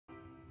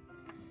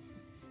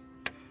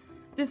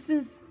This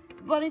is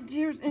Bloody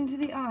Tears into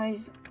the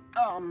Eyes.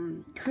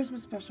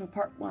 Christmas special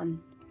part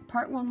 1.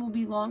 Part 1 will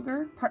be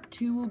longer, part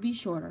 2 will be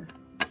shorter.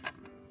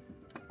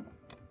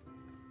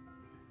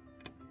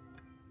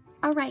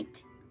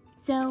 Alright,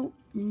 so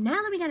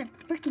now that we got a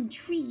freaking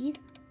tree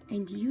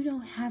and you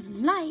don't have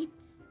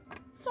lights.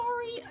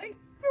 Sorry, I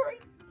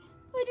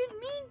didn't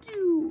mean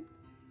to.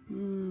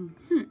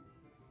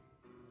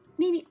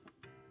 Maybe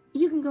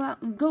you can go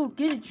out and go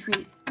get a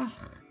tree. Ugh.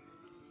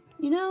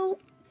 You know,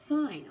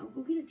 fine, I'll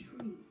go get a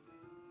tree.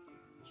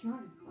 Try to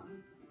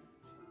find.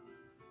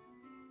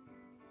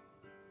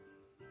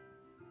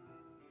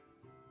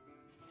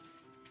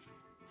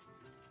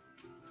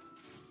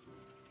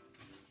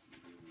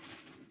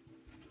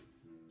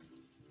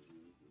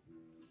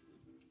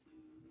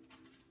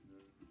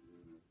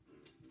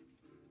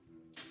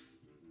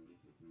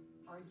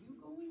 Are you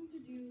going to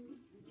do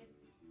the gift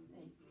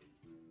thing?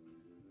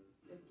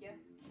 The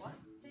gift what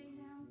thing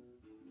now?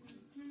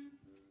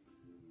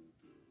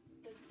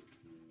 The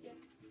gift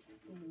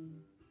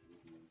thing.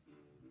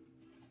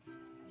 I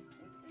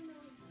think I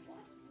know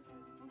what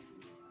we're talking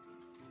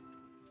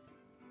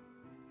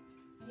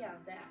about. Yeah,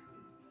 that.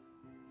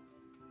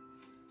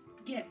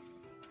 Gifts.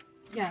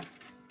 Yes.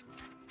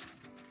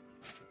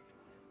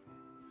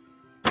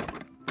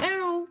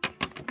 Ow!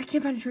 I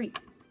can't find a tree.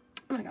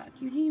 Oh my god,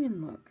 you didn't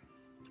even look.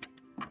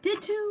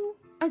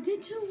 I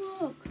did too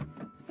look.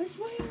 I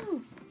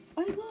swear.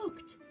 I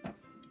looked.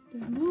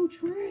 There's no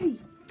tree.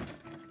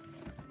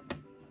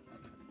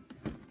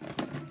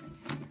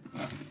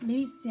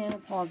 Maybe Santa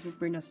Claus will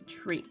bring us a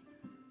tree.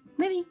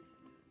 Maybe.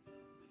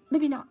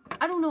 Maybe not.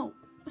 I don't know.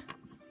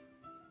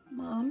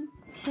 Mom,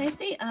 Can I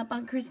stay up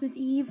on Christmas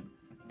Eve?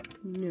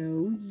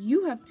 no,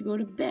 you have to go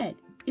to bed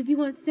if you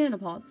want Santa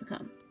Claus to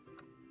come.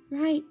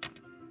 Right.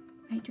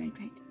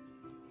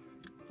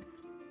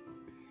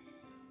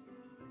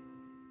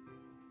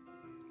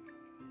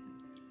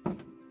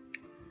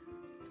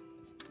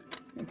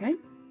 Okay?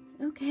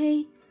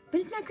 Okay,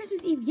 but it's not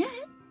Christmas Eve yet.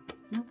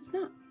 No, it's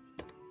not.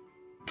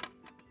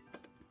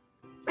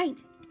 Right.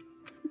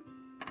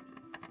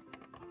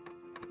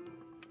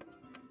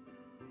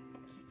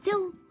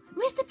 So,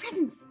 where's the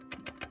presents?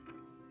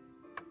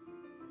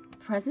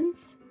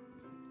 Presents?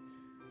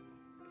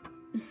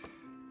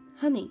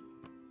 Honey,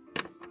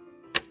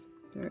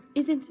 there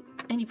isn't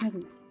any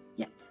presents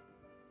yet.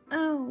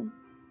 Oh.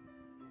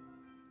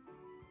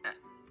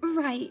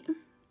 Right.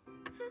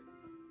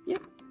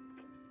 Yep.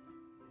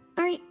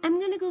 Alright, I'm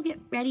gonna go get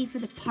ready for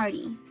the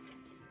party.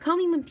 Call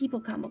me when people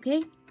come,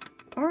 okay?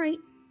 Alright.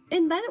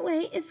 And by the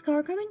way, is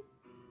Scar coming?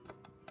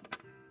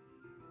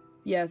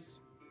 Yes.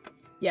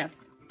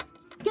 Yes.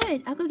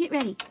 Good, I'll go get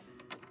ready.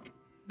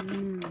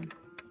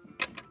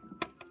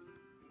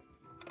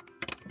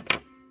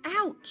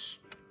 Ouch!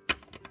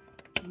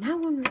 Now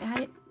when we're at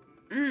it,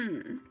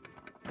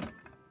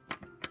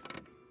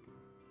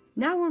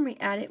 Now when we're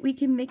at it, we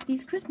can make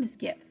these Christmas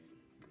gifts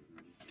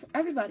for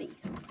everybody.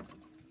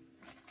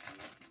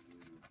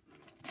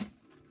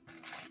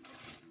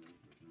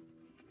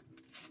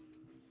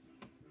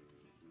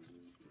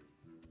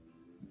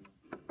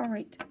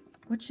 Alright,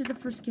 what should the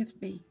first gift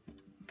be?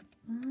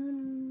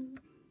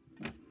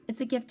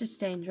 It's a gift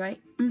exchange, right?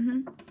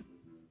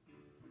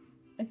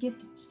 A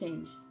gift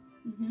exchange.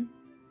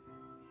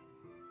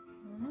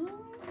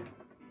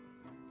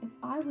 If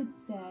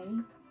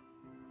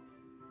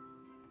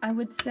I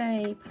would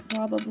say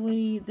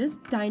probably this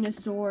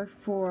dinosaur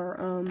for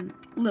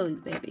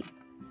Lily's baby.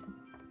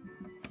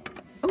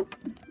 Oh,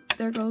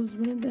 there goes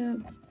one of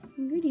the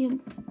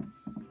ingredients.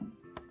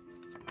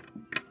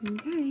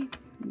 Okay,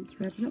 let's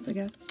wrap it up, I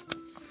guess.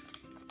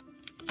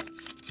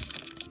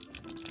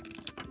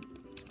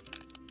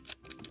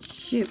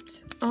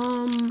 Shoot.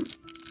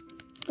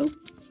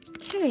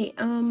 Okay,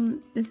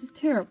 this is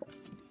terrible.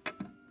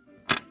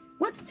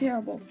 What's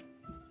terrible?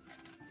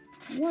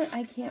 What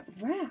I can't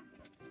wrap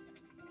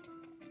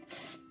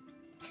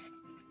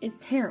is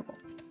terrible.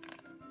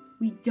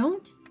 We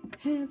don't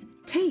have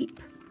tape.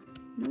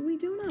 No, we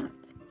do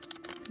not.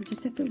 We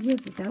just have to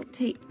live without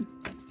tape.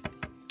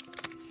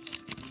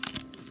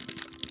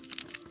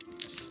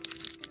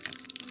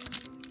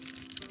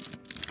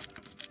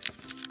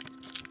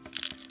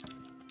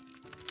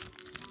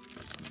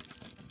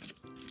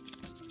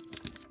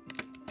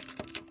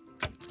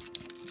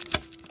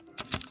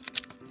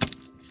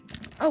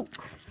 Oh,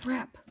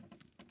 crap.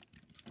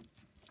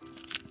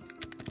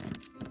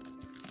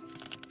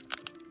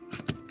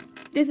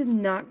 This is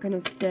not gonna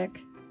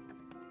stick.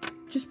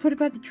 Just put it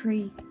by the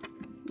tree.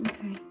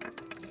 Okay.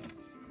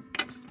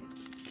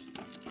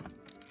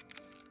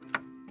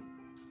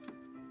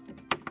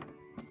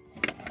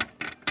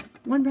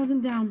 One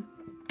present down.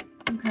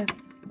 Okay.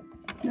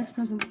 Next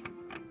present.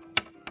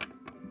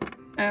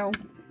 Ow.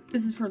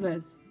 This is for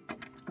Liz.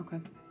 Okay.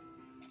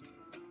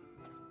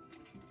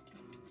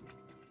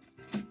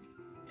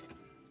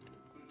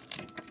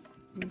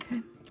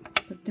 Okay.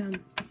 Put it down.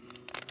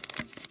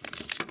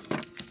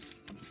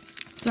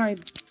 Sorry,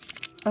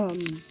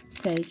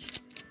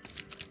 Sage.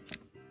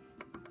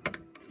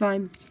 It's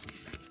fine.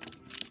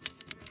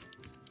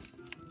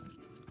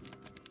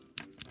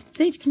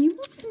 Sage, can you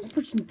look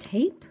for some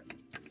tape?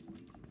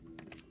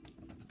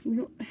 We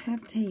don't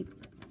have tape.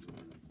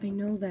 I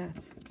know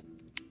that.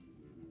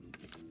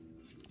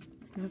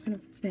 It's not gonna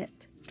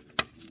fit,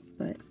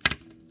 but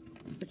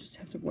it just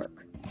has to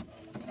work.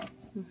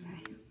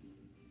 Okay.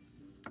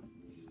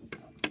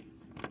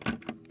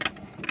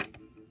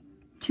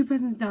 2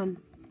 presents done.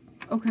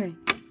 Okay.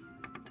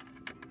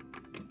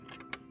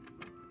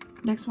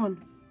 Next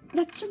one.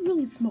 That's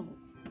really small.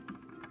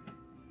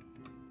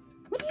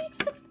 What do you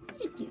expect me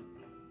to do?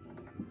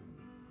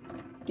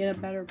 Get a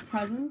better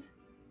present?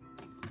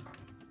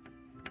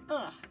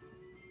 Ugh.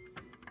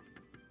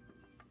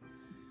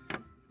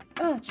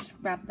 Just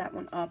wrap that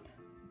one up.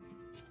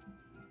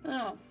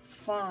 Oh,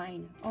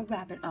 fine. I'll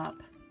wrap it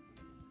up.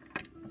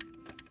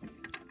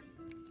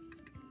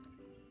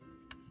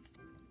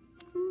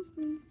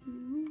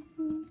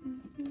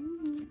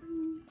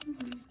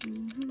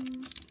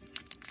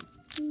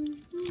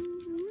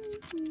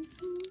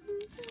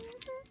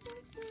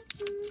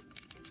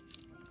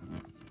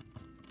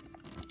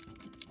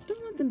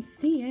 Don't let them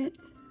see it.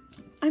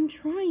 I'm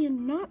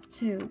trying not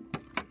to.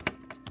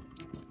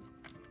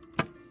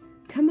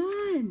 Come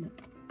on.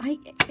 I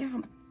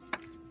am.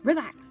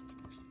 Relax.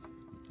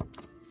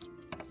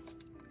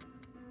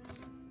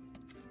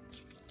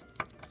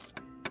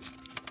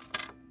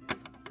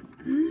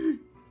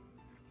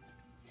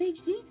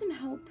 Sage, do you need some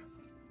help?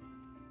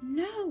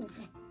 No.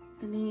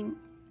 I mean,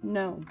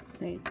 no.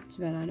 Sage,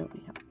 Savannah, I don't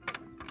need help.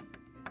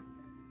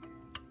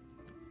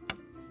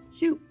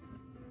 Shoot.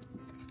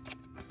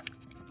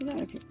 Get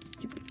out of here,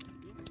 stupid.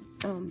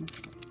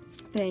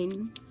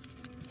 Thing.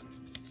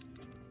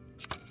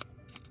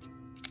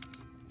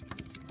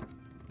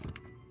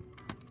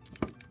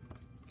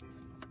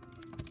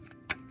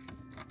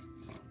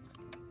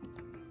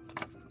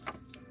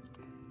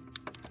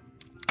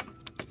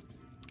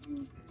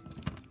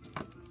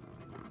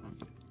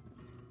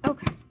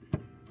 Okay.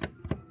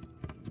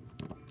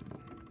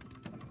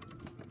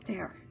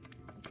 There.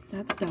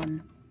 That's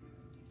done.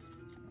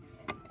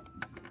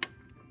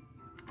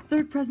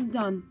 3rd present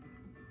done.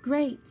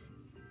 Great.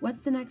 What's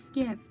the next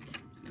gift?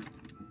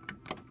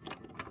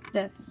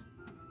 This.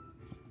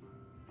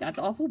 That's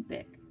awful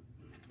big.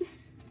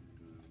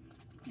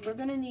 We're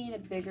gonna need a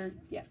bigger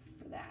gift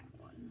for that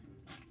one.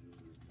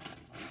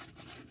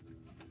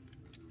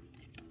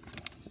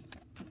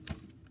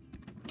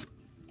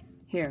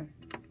 Here.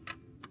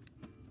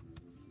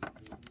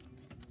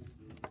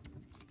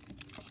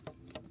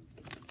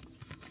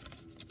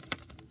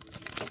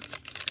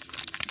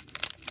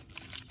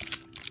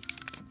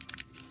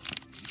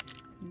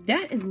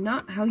 That is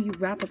not how you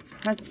wrap a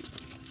present.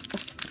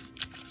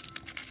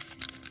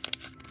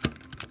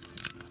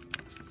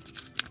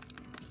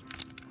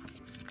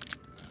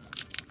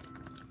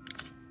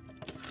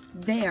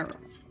 There.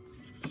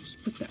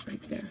 Just put that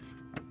right there.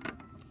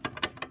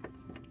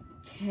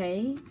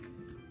 Okay.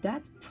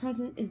 That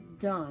present is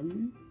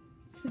done.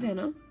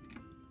 Savannah,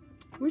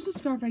 where's the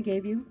scarf I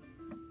gave you?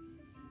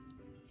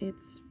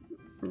 It's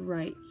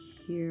right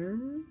here.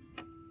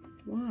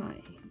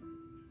 Why?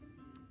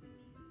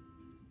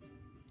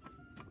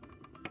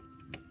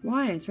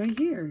 Why? It's right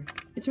here.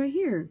 It's right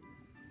here.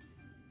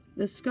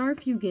 The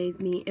scarf you gave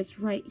me, it's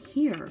right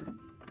here.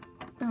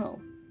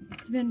 Oh.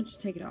 Savannah,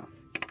 just take it off.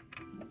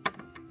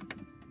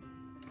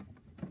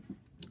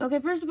 Okay,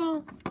 first of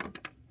all...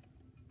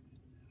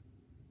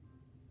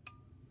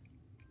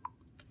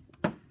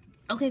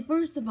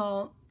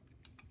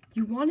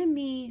 you wanted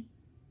me,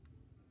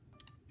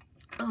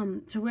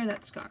 to wear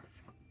that scarf.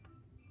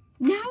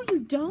 Now you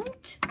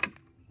don't?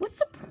 What's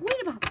the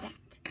point about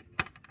that?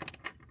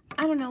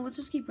 I don't know. Let's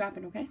just keep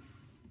wrapping, okay?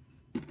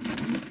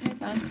 Okay,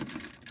 fine.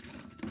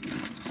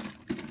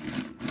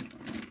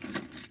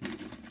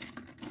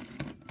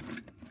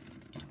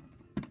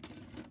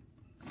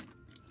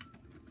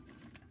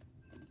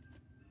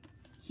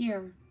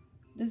 Here.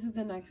 This is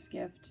the next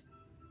gift.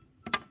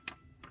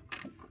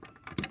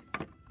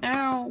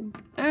 Ow!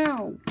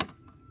 Ow!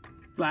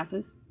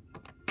 Glasses.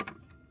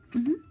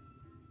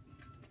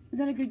 Is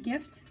that a good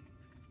gift?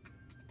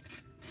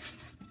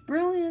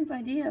 Brilliant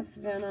idea,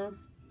 Savannah.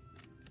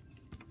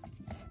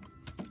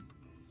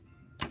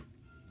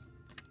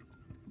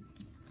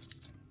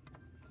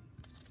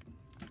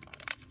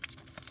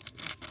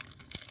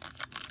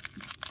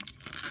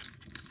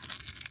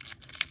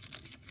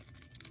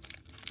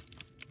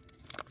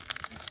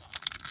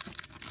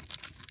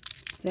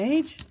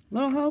 Sage,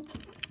 little help.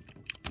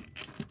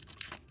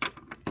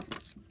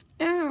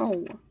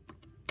 Ow!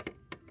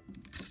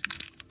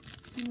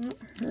 That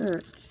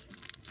hurts.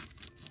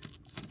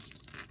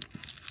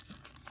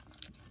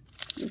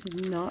 This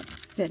is not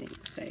fitting,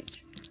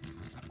 Sage.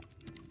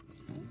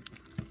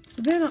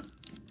 Savannah,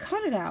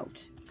 cut it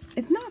out.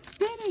 It's not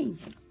fitting.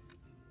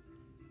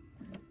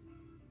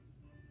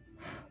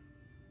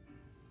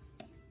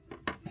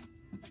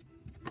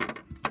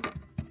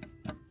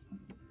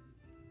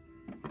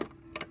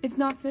 It's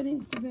not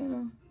fitting,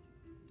 Savannah.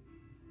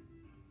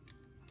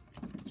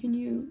 Can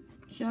you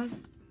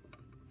just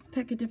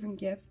pick a different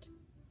gift?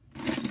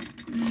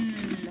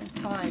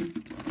 Fine.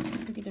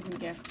 Pick a different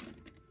gift.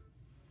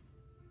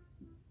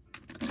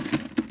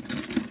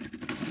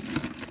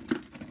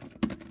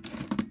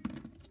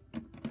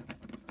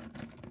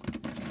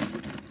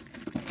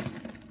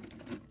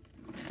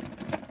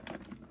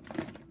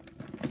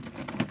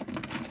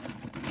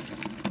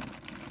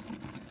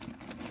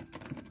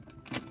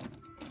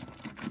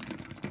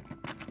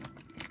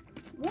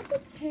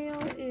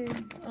 tail is,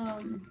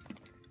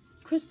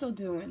 Crystal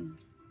doing?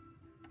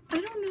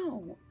 I don't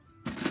know.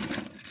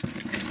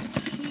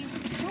 She's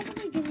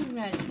probably getting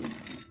ready.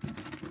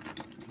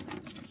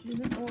 She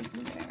doesn't go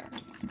from there.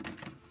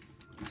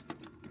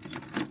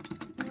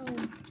 Oh,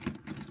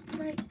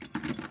 right.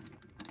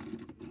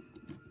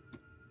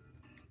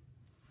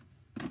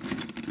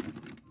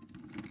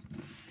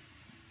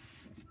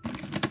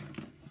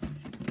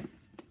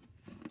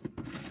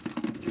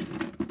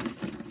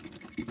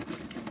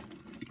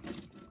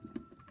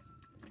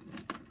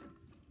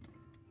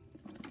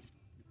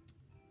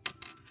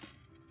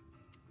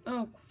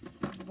 Oh,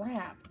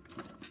 crap.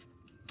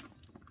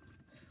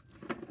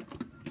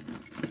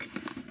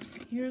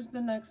 Here's the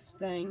next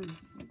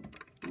things.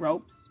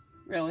 Ropes.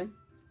 Really?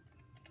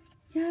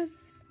 Yes,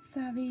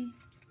 Savvy.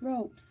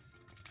 Ropes.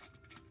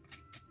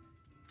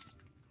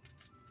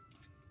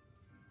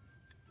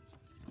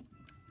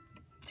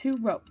 Two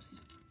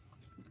ropes.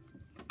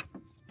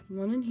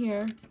 One in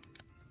here.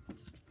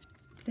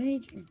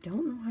 Sage, you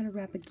don't know how to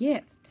wrap a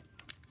gift.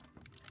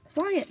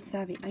 Quiet,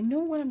 Savvy. I know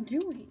what I'm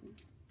doing.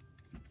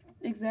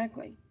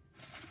 Exactly.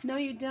 No,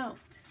 you don't.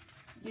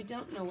 You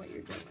don't know what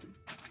you're doing.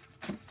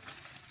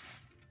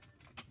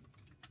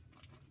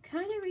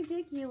 Kind of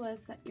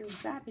ridiculous that you're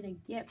wrapping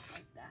a gift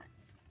like that.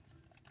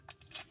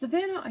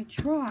 Savannah, I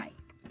try.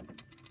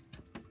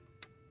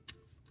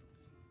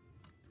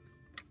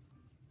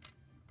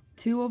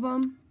 Two of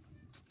them.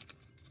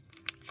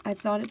 I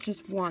thought it's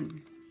just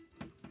one.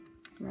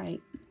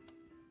 Right.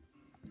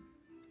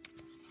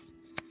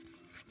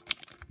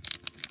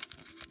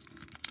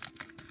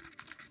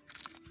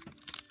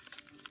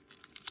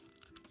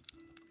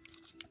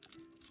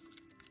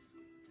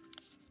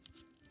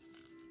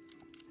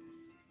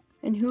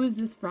 And who is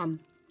this from?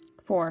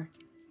 For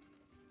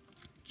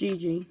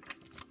Gigi.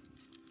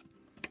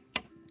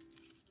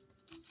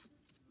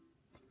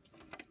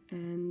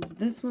 And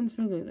this one's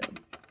for Lulu.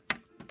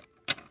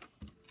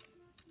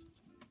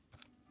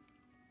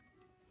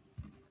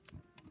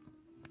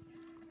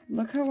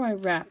 Look how I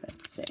wrap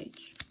it,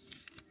 Sage.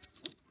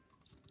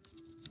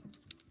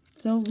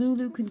 So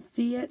Lulu can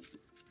see it?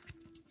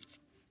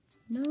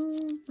 No,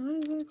 not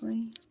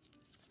exactly.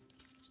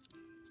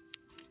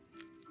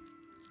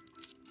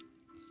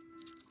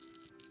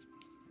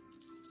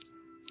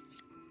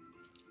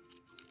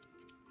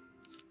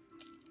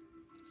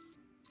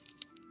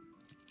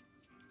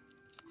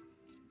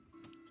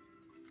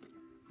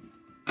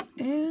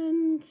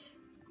 And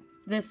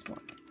this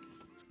one.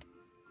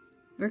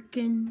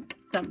 Frickin'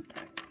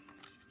 thumbtack.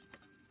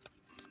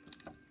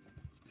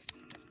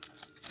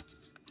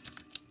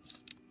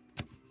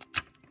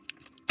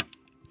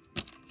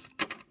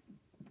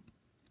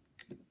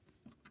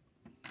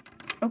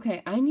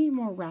 Okay, I need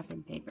more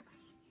wrapping paper.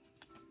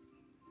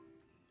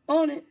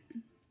 On it.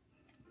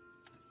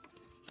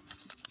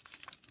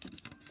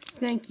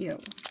 Thank you.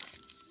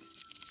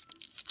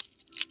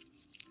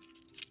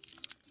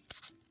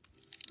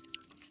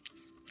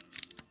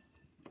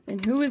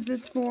 And who is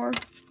this for?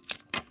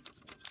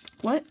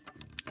 What?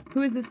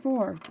 Who is this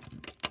for?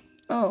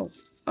 Oh,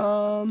 I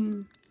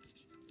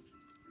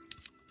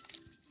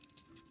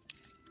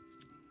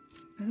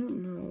don't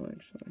know,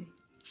 actually.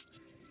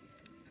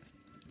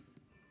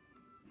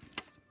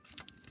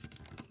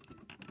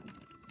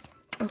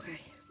 Okay,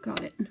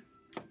 got it.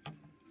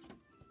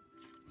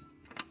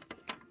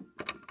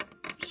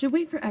 Should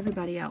wait for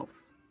everybody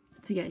else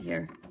to get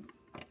here.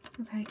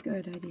 Okay,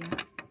 good idea.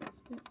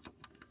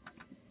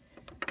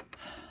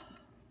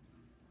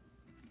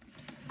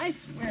 I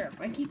swear,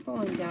 if I keep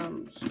falling down,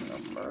 I'm just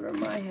gonna murder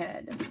my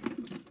head.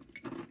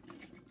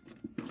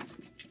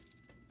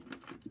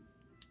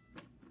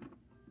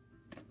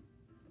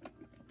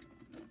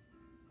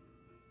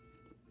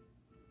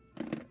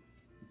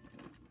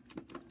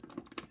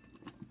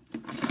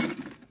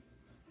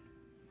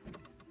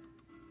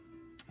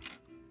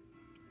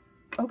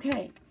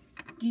 Okay,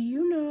 do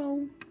you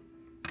know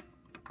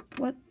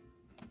what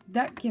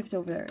that gift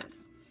over there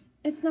is?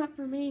 It's not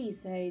for me,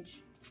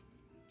 Sage.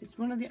 It's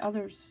one of the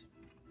others.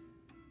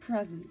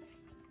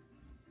 Presents.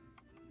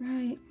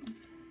 Right.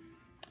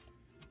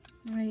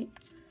 Right.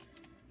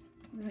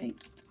 Right.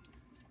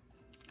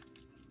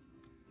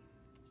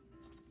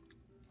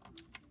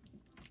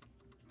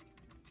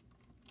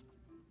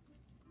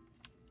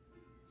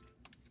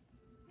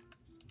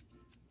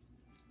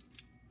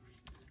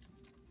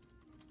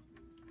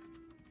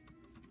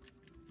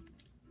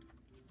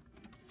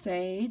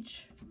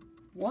 Sage.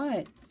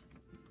 What?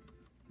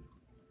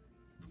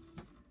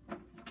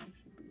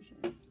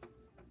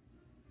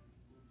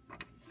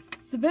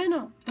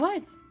 Savannah,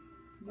 what?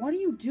 What are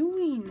you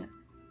doing?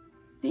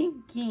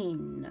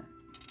 Thinking.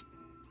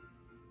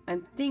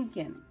 I'm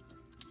thinking.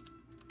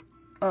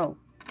 Oh.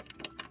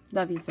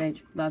 Love you,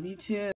 Sage. Love you too.